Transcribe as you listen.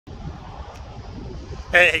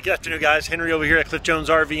Hey, good afternoon, guys. Henry over here at Cliff Jones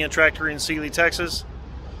RV and Tractor in Sealy, Texas.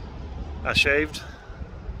 I shaved.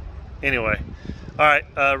 Anyway, all right.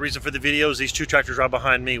 Reason for the video is these two tractors right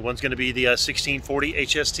behind me. One's going to be the 1640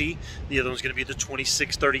 HST. The other one's going to be the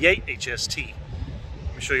 2638 HST.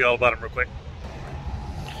 Let me show you all about them real quick.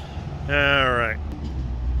 All right.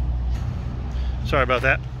 Sorry about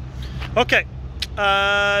that. Okay.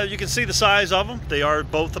 You can see the size of them. They are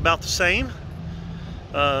both about the same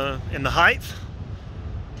in the height.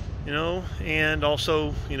 And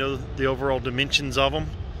also, the overall dimensions of them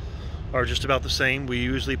are just about the same. We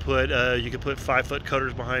usually put, you can put 5-foot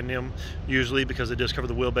cutters behind them, usually, because it does cover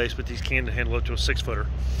the wheelbase, but these can handle up to a 6-footer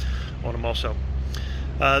on them also.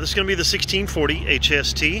 This is going to be the 1640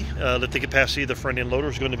 HST. Lifting capacity of the front end loader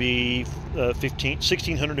is going to be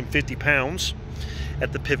 1,650 pounds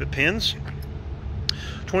at the pivot pins.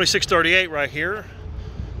 2638 right here.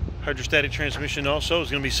 Hydrostatic transmission also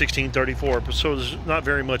is going to be 1634, so there's not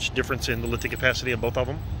very much difference in the lifting capacity of both of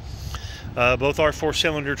them. Both are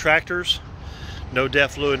 4-cylinder tractors, no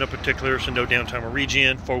DEF fluid, no particular, so no downtime or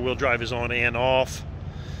regen. 4-wheel drive is on and off.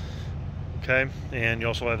 Okay, and you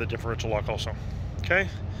also have the differential lock also. Okay,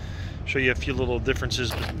 show you a few little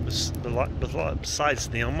differences besides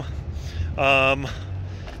them.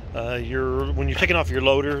 When you're taking off your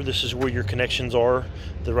loader, this is where your connections are.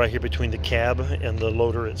 They're right here between the cab and the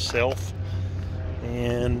loader itself.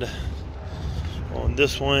 And on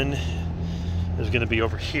this one is going to be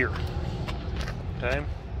over here. Okay,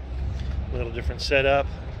 a little different setup.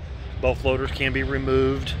 Both loaders can be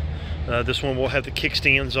removed. This one will have the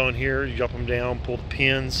kickstands on here. You drop them down, pull the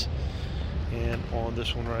pins, and on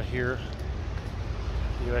this one right here,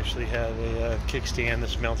 you actually have a kickstand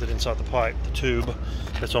that's mounted inside the pipe, the tube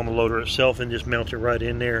that's on the loader itself, and just mount it right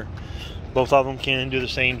in there. Both of them can do the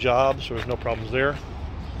same job, so there's no problems there.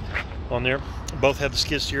 On there, both have the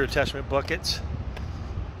skid steer attachment buckets.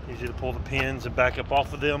 Easy to pull the pins and back up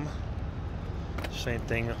off of them. Same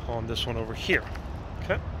thing on this one over here.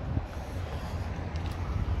 Okay.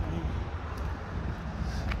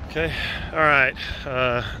 Okay. All right.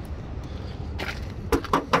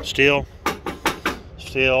 Steel,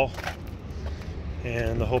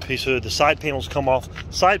 and the whole piece of the side panels come off.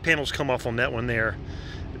 Side panels come off on that one there.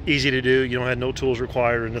 Easy to do. You don't have no tools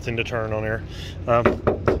required or nothing to turn on there.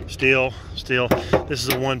 Steel. This is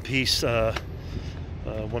a one-piece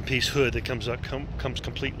hood that comes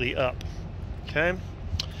completely up. Okay.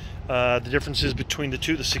 The differences between the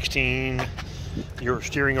two, the 16, your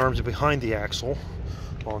steering arms are behind the axle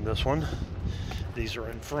on this one. These are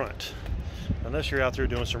in front. Unless you're out there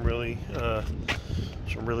doing some really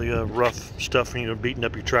rough stuff, beating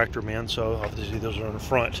up your tractor, man. So obviously those are on the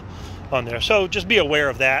front on there. So just be aware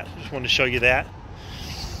of that. Just wanted to show you that.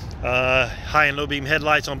 High and low beam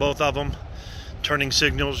headlights on both of them. Turning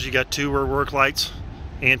signals. You got 2 rear work lights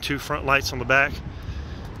and 2 front lights on the back.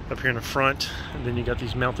 Up here in the front, and then you got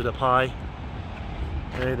these mounted up high.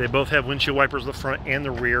 Okay, they both have windshield wipers in the front and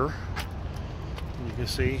the rear. And you can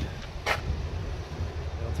see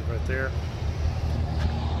mounted right there.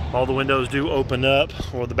 All the windows do open up,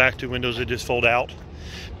 or the back 2 windows they just fold out.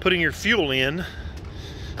 Putting your fuel in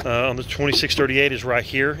on the 2638 is right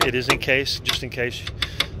here. It is just in case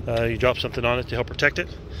you drop something on it to help protect it.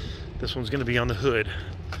 This one's going to be on the hood,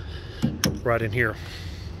 right in here.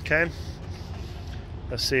 Okay.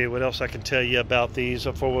 Let's see what else I can tell you about these.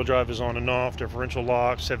 A 4-wheel drive is on and off. Differential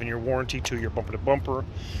lock, 7-year warranty, 2-year bumper to bumper.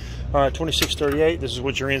 All right, 2638, this is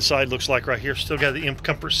what your inside looks like right here. Still got the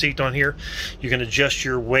comfort seat on here. You can adjust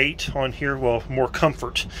your weight on here, well, more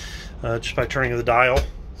comfort, just by turning the dial.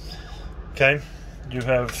 Okay, you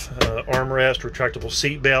have armrest, retractable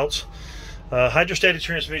seat belts. Hydrostatic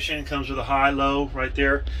transmission comes with a high-low right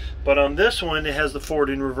there. But on this one, it has the forward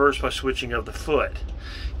and reverse by switching of the foot.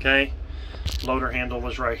 Okay, loader handle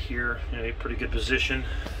is right here in a pretty good position.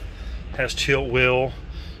 Has tilt wheel.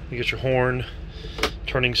 You get your horn,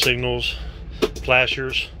 turning signals,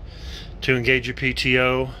 flashers to engage your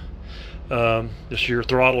PTO. This is your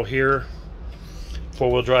throttle here.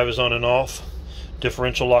 4-wheel drive is on and off.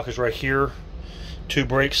 Differential lock is right here. 2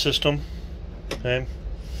 brake system. Okay,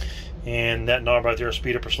 and that knob right there is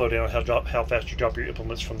speed up or slow down how fast you drop your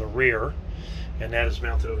implements from the rear, and that is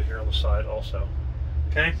mounted over here on the side also.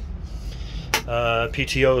 Okay.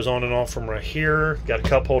 PTO is on and off from right here. Got a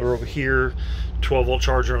cup holder over here. 12-volt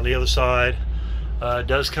charger on the other side. It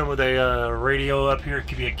does come with a radio up here. It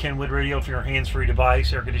could be a Kenwood radio for your hands-free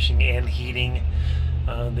device, air conditioning and heating.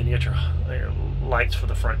 Then you got your lights for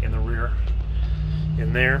the front and the rear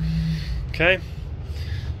in there. Okay,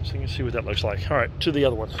 so you can see what that looks like. All right, to the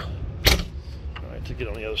other one. All right, to get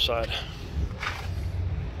on the other side.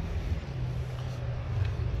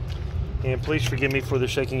 And please forgive me for the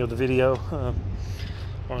shaking of the video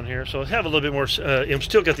on here. So have a little bit more,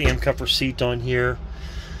 still got the M-Comfort seat on here.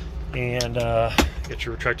 And get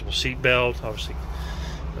your retractable seat belt, obviously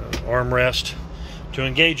armrest. To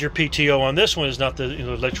engage your PTO on this one is not the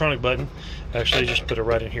electronic button. Actually, just put it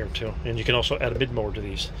right in here too. And you can also add a mid mower to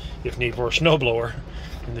these if need for a snow blower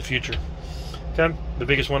in the future. Okay, the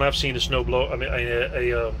biggest one I've seen is a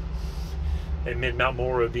mid mount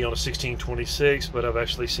mower would be on a 1626, but I've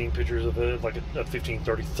actually seen pictures of it like a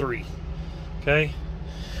 1533. Okay,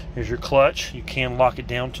 here's your clutch. You can lock it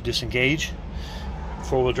down to disengage.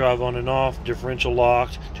 Four-wheel drive on and off, differential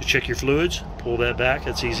locked. To check your fluids, pull that back.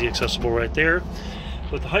 That's easy accessible right there.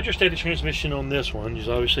 With the hydrostatic transmission on this one,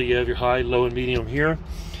 obviously you have your high, low, and medium here.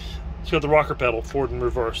 It's got the rocker pedal, forward and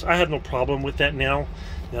reverse. I have no problem with that now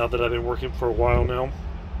that I've been working for a while now.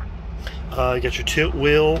 You got your tilt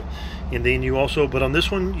wheel, and then you also, but on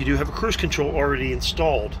this one, you do have a cruise control already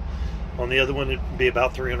installed. On the other one, it'd be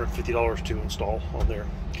about $350 to install on there.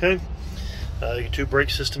 Okay. Your two brake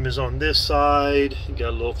system is on this side. You got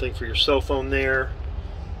a little thing for your cell phone there.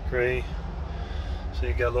 Okay. So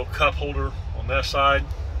you got a little cup holder on that side.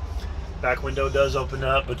 Back window does open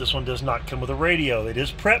up, but this one does not come with a radio. It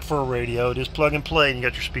is prepped for a radio. It is plug and play, and you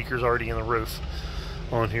got your speakers already in the roof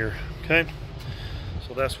on here. Okay.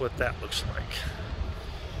 So that's what that looks like.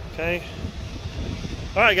 Okay.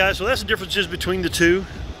 All right, guys. So that's the differences between the two.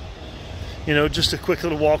 Just a quick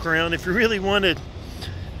little walk around. If you really wanted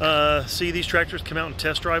see these tractors, come out and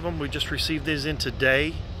test drive them. We just received these in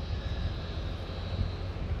today.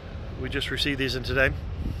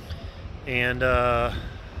 And come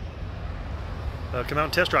out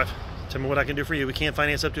and test drive. Tell me what I can do for you. We can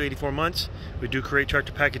finance up to 84 months. We do create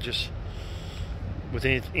tractor packages with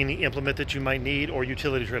any implement that you might need or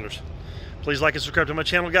utility trailers. Please like and subscribe to my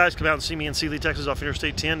channel, guys. Come out and see me in Sealy, Texas off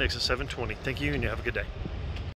Interstate 10, exit 720. Thank you, and you have a good day.